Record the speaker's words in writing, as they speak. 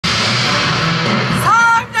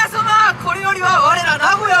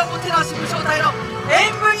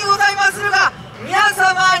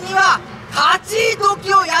勝ち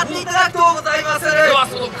時をやっていただくとございます。では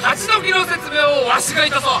その勝ち時の説明をわしがい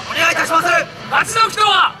たそう。お願いいたします。勝ち時と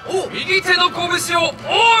は右手の拳を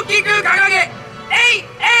大きく掲げ、えい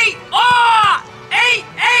えいおーえい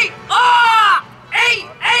えいおーえい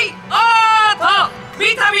えいおーと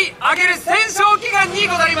三度上げる戦勝祈願に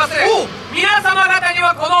ございます。皆様方に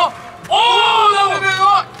はこの「おー」の部分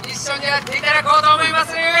を一緒にやっていただこうと思います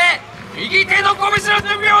ので、右手の拳の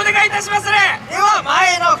準備をお願いいたしますね。では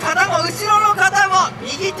前の方も後ろの方も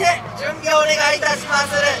右手準備をお願いいたしま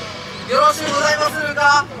す。よろしゅうございまする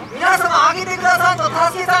か。皆様上げてくださんと、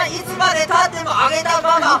たすけさんいつまでたっても上げた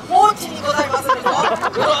まま放置にございますると。よ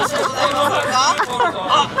ろしゅうございまするか。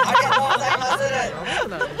ありがとうございます。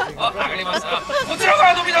上がりました。こちら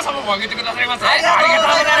側の皆様も上げてくださいませ。ありがとうご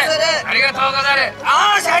ざいます。ありがとうございま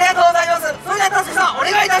す。ありがとうございます。それではたすけさんお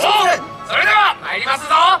願いいたします。それでは参ります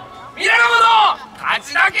ぞ。皆の者勝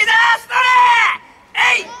ち時です。それ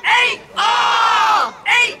えいえいおー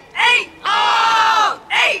えいえいおー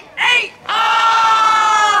えいえいおー。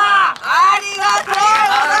ありがとうご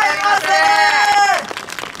ざいます。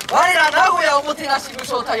我ら名古屋おもてなし武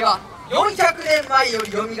将隊は400年前よ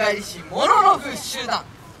りよみがえりしもののふ集団。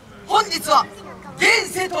本日は現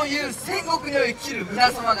世という戦国に生きる皆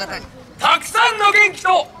様方にたくさんの元気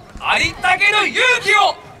とありったけの勇気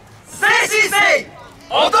を誠心誠意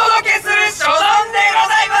お届けする所存でご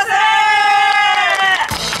ざいます。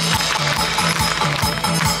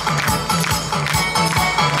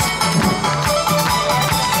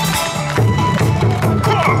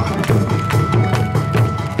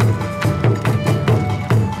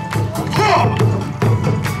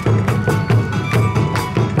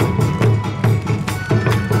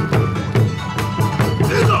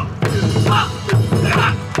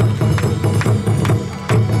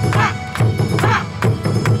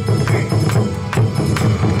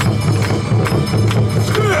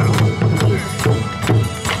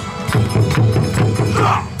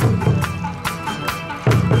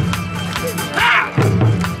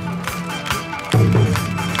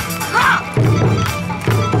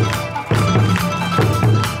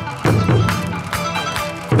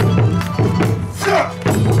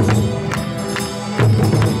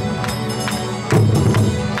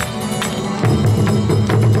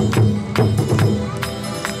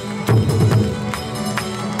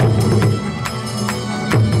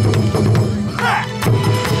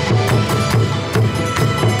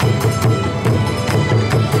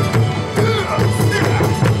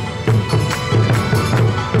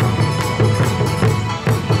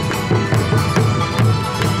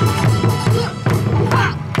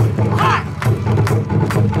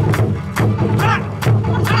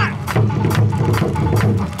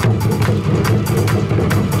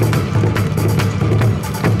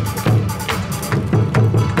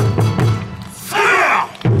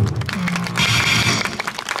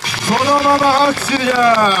拍手じ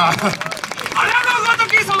ゃ。あらのごと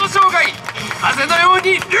きその生涯、風のよう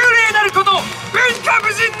に幽霊なること、文化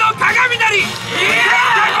武人の鏡なり、いや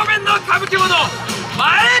ごめんの歌舞伎者、前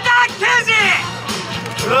田慶次。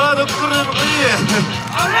どっからでもいい。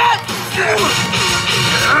あれ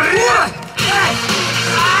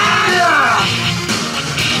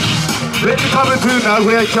ウェルカムトゥ名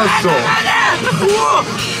古屋キャスト。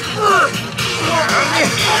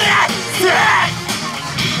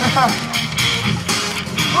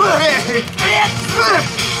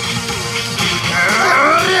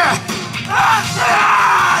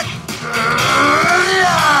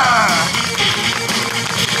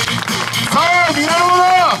さあ皆の者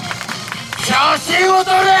写真を撮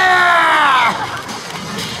れ。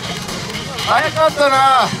早かった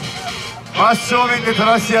な。真正面で撮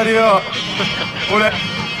らしてやるよ。これ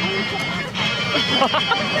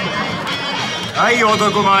はい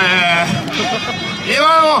男前、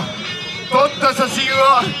今の撮った写真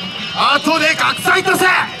は後で拡散とせ。い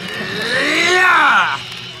や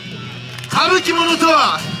歌舞伎者と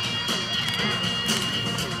は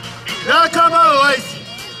仲間を愛し、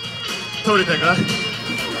撮れたか。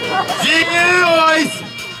自由を愛し、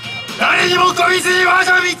誰にも恋しい我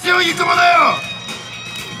が道を行く者よ。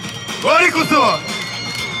我こそ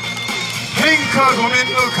天下御免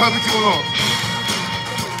の歌舞伎者、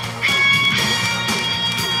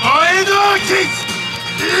前田慶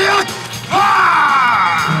次。やっは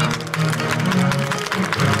ー。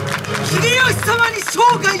秀吉様に生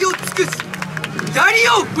涯を尽くし槍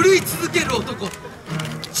を振るい続ける男、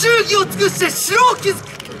忠義を尽くして城を築く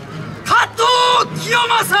加藤清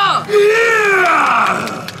正。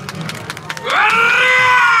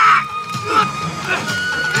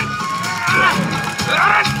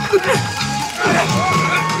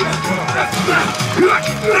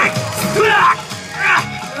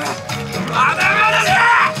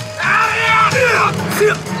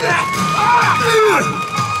拍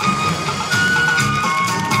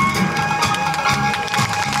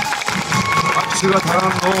手が足らんの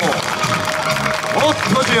もっ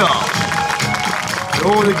とじゃ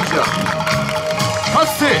上出来じゃ。か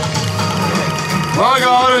つて我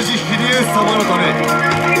が主秀吉様のため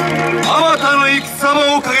あまたの戦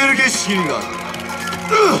場を駆け抜けしにが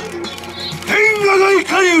天下がい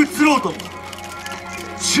かに移ろうとも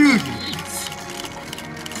忠義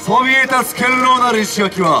そびえ立つ堅牢なる石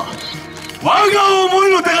垣は我が思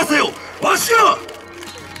いの高さよわしが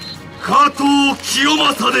加藤清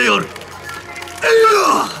正である。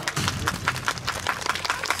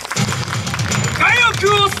我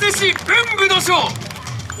欲を捨てし文武の将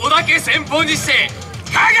織田家先鋒にして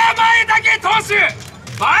加賀前田家当主前田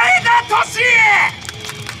利家。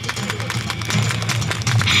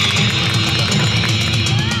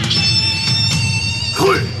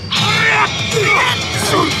来い。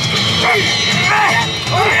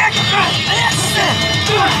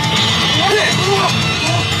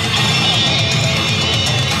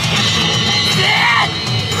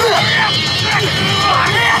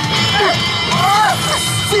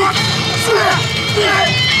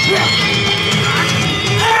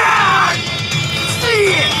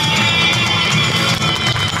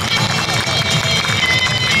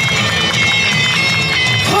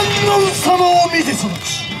観音様を見て育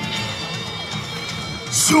ち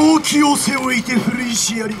正気を背負いて古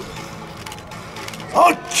石槍は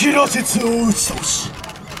あっきら説を打ち倒し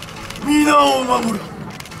皆を守る。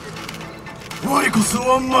我こそ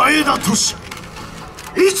は前田利也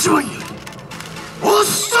一番やおっ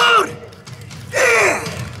しゃる。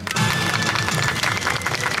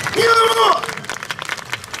皆の者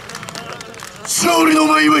勝利の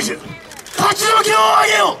前祝いじゃ勝ちの旗をあ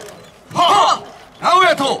げよう。はあ、名古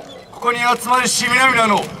屋とここに集まるし皆々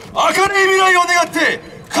の明るい未来を願って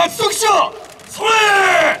勝ち時じゃ。それ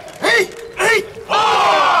えいえい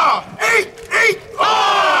あーえいえい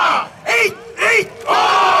あーえいえい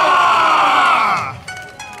あー。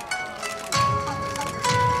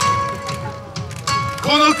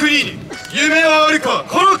この国に夢はあるか。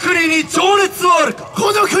この国に情熱はあるか。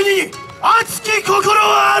この国に熱き心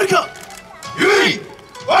はあるか。ゆい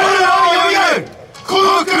我らはよみがえるこ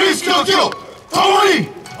の苦しき時を共に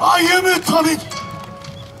歩むために。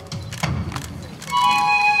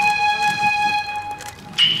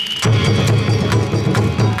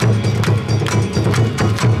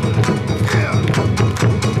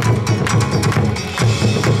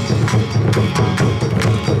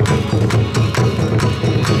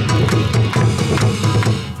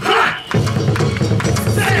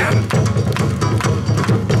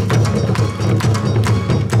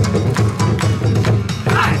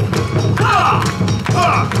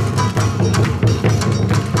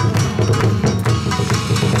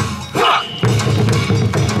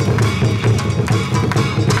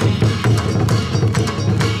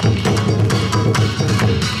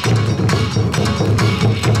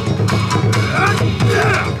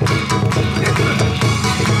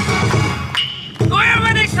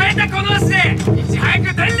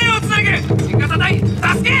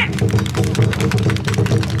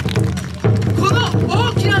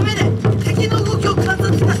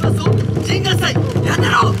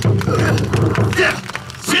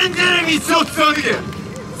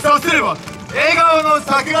そうすれば笑顔の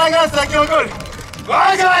桜が咲き誇る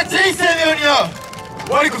我が人生のようにな。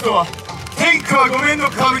我こそは天下はごめんの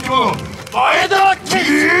歌舞伎者前田家。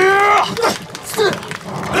拙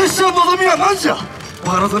者の望みは何じゃ。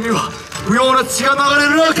我が望みは不要な血が流れ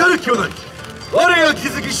る明るきよなり。我が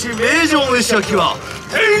築きし名城の石垣は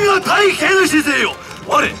天が大慶の姿勢よ。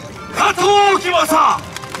我加藤清正あ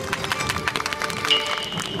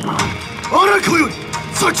らこより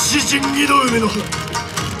昨シ陣二の梅の花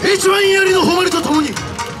一番槍の誉れとともに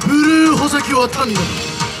ブルー穂先をたんだ。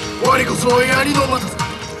我こそは槍の又さ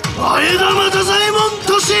前田又左衛門利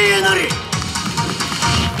家なり。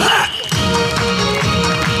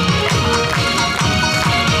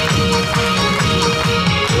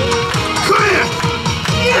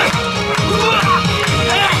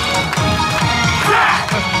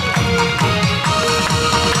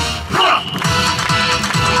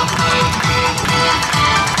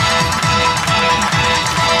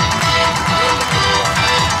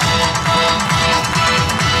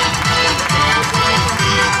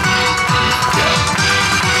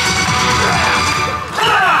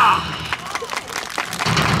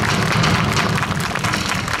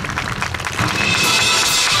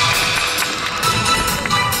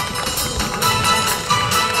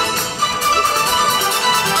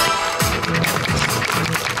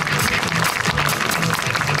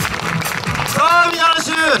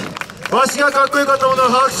わしがかっこよかったものは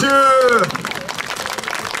拍手。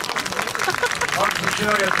拍手し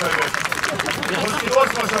ないやつだよ。どう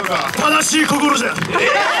しましょうか。正しい心じゃ。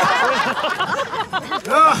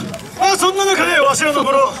まあそんな中でわしらの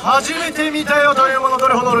頃初めて見たよというものど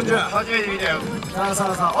れほどおるんじゃ。初めて見たよ。さあ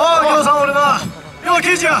さあさあ、おお、ぎょうさんおるな。では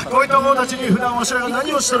刑事や、こういった者たちに普段わしらが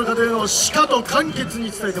何をしてるかというのをしかと簡潔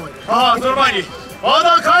に伝えてもらう。ああ、その前にま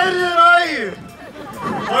だ帰りでない。帰るが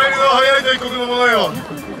早いと一国のものよ。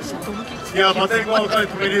いや、パテンコは彼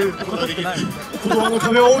止めることができない。言葉の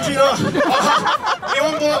壁は大きいな。日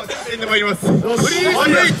本語宣で参ります。プリーズウ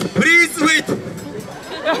ェイト、プリーズウェイト。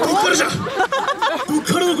どっからじゃ。どっ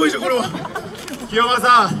からの声じゃこれは。清正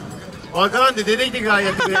さん、わからんで出てきてから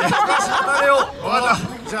やってくれ。分かっ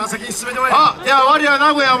た。じゃあ先に進めてもらえ。では我ら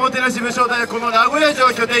名古屋おもてなし武将隊はこの名古屋城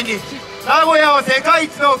を拠点に名古屋を世界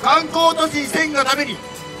一の観光都市にせんがために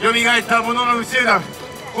蘇った者の集団、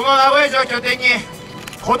この名古屋城を拠点に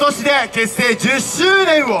今年で結成10周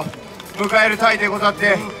年を迎える隊でござっ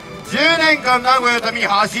て、10年間名古屋のために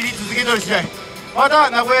走り続けとる次第。ま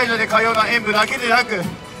た名古屋城で通うな演武だけでなく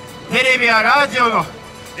テレビやラジオの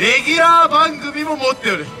レギュラー番組も持っ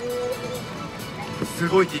ておる。す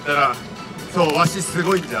ごいって言ったら、そう、わしす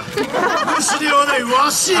ごいんじゃ。虫ではない、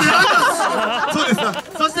わしなんだ。そうですな。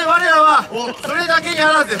そして我らはそれだけに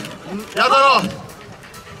あらず、やだろう、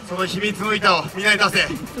その秘密の板をみんなに出せ。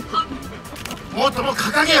もっとも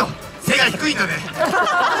掲げよ、背が低いんだね。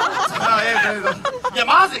いや、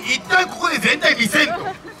まず一旦ここで全体見せんと。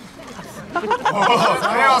それ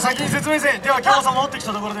は先に説明せ。では今日さん持ってき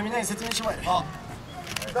たところでみんなに説明しまえ。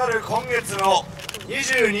来る今月の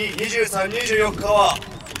22、23、24日は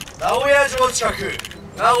名古屋城近く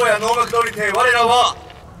名古屋能楽通り亭我らは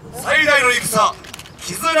最大の戦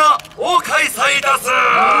絆を開催いたす。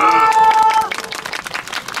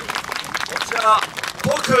こちら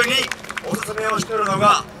特におすすめをしているの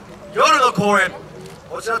が夜の公演。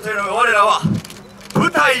こちらというのが我らは舞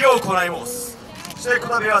台を行います。そしてこ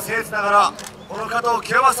の度は僭越ながらこの加藤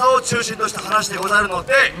清正を中心とした話でござるの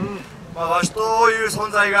で、わしという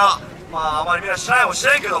存在があまりみんな知らないかもし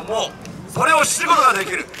れんけども、それを知ることがで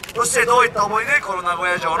きる。そしてどういった思いでこの名古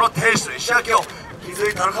屋城の天守と石垣を築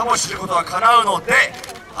いたのかも知ることが叶うので、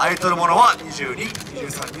空いとる者は22、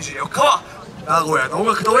23、24日は名古屋能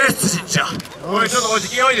楽堂へ出陣じゃ。おい、ちょっとお時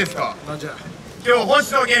期良いですか。なんじゃ。今日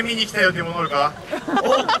星野源見に来たよっていうものおるか。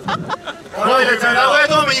お前たちは名古屋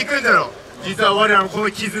ドームに行くんだろ。実は我らのこの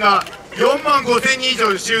絆4万5千人以上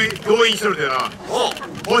動員しとるでな。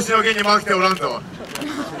星野源に負けておらんぞ。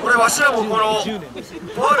これわしらもこの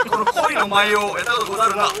恋の舞をやったことござ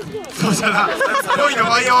るな。そうじゃな、恋の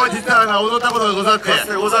舞を実はな踊ったことがござって、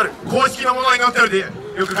ござる公式のものに載ってるで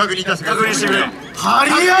よく確認いたしてくれ。確認してくれ。張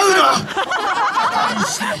り合うな。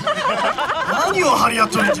何を張り合っ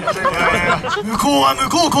とるんじゃ。向こうは向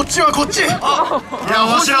こう、こっちはこっち。いや、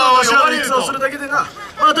わしらは戦をするだけでな。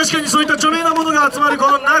まあ確かにそういった著名なものが集まる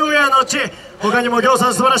この名古屋の地、他にもぎょうさ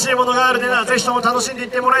ん素晴らしいものがあるでな。ぜひとも楽しんでい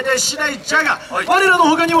ってもらいたい次第じゃが、我らの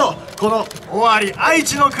他にもこの尾張愛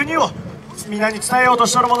知の国を皆に伝えようと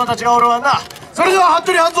しておる者たちがおるわな。それでは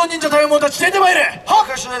服部半蔵忍者隊員たち出てまいれ。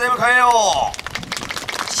拍手で出迎えよう。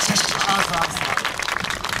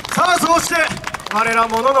さあそうして我ら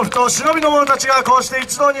者のふと忍びの者たちがこうして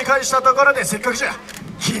一堂に会したところで、せっかくじゃ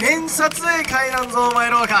記念撮影会なんぞ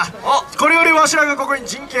参ろうか。これよりわしらがここに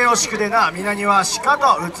陣形を敷くでな、皆にはしか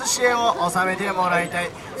と写し絵を収めてもらいた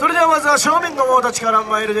い。それではまずは正面の者たちから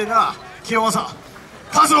参るでな。清正、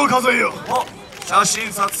数を数えよう。写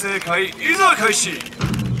真撮影会いざ開始。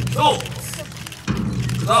そう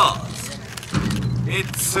2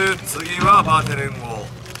つ3つ、次はバーテレンを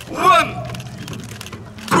1、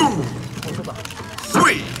2、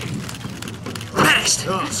3。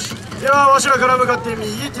よし、ではわしらから向かって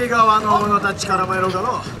右手側の者たちから参ろうか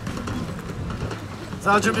の。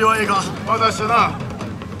さあ準備はええか。私だな。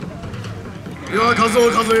では数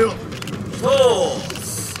を数えよう。1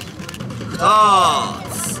つ2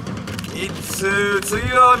つ3つ、次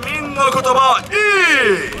はみんな言葉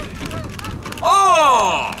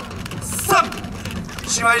3。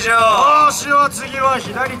しまいじゃ。よし、は次は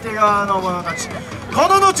左手側の者たち。こ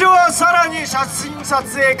の後はさらに写真撮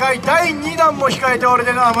影会第2弾も控えておる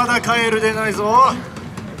でな。まだ帰るでないぞ。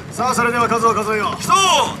さあそれでは数を数えよう。1つ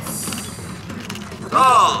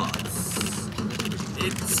2つ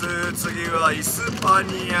3つ、次はイスパ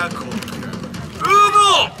ニア国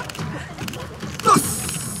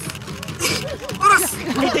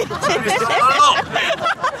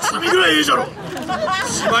君ぐらいいいじゃろ。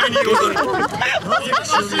しまいにござる。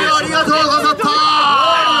ありがとうござった。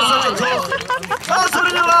さあそ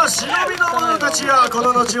れでは忍びの者たちやこ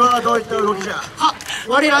の後はどういった動きじゃ。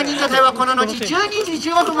我ら忍者隊はこの後12時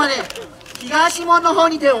15分まで東門の方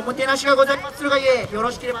にておもてなしがございまするがゆえ、よ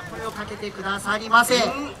ろしければ声をかけてくださりませ。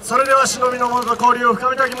それでは忍びの者と交流を深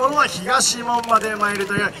めたき者は東門まで参る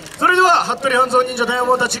という。それでは服部半蔵忍者大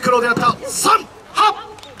王たち苦労であった3、8。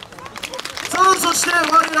さあ、そして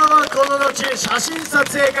我らはこの後写真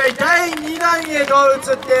撮影会第2弾へと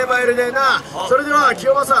移ってまいるでな。それでは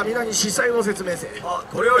清正、皆に司祭を説明せ。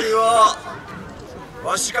これよりは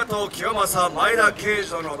鷲加藤清正前田慶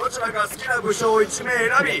次のどちらか好きな武将を1名選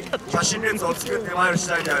び写真列を作ってまいる次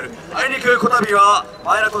第である。あいにくこたびは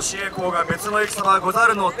前田利家公が別の戦がござ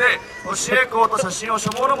るので、利家公と写真を所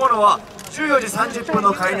望の者は14時30分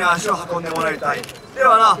の会に足を運んでもらいたい。で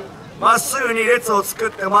はな、まっすぐに列を作っ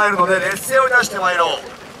てまいるので列勢を出してまいろう。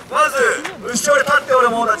まず後ろで立っておる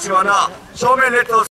者たちはな、正面列を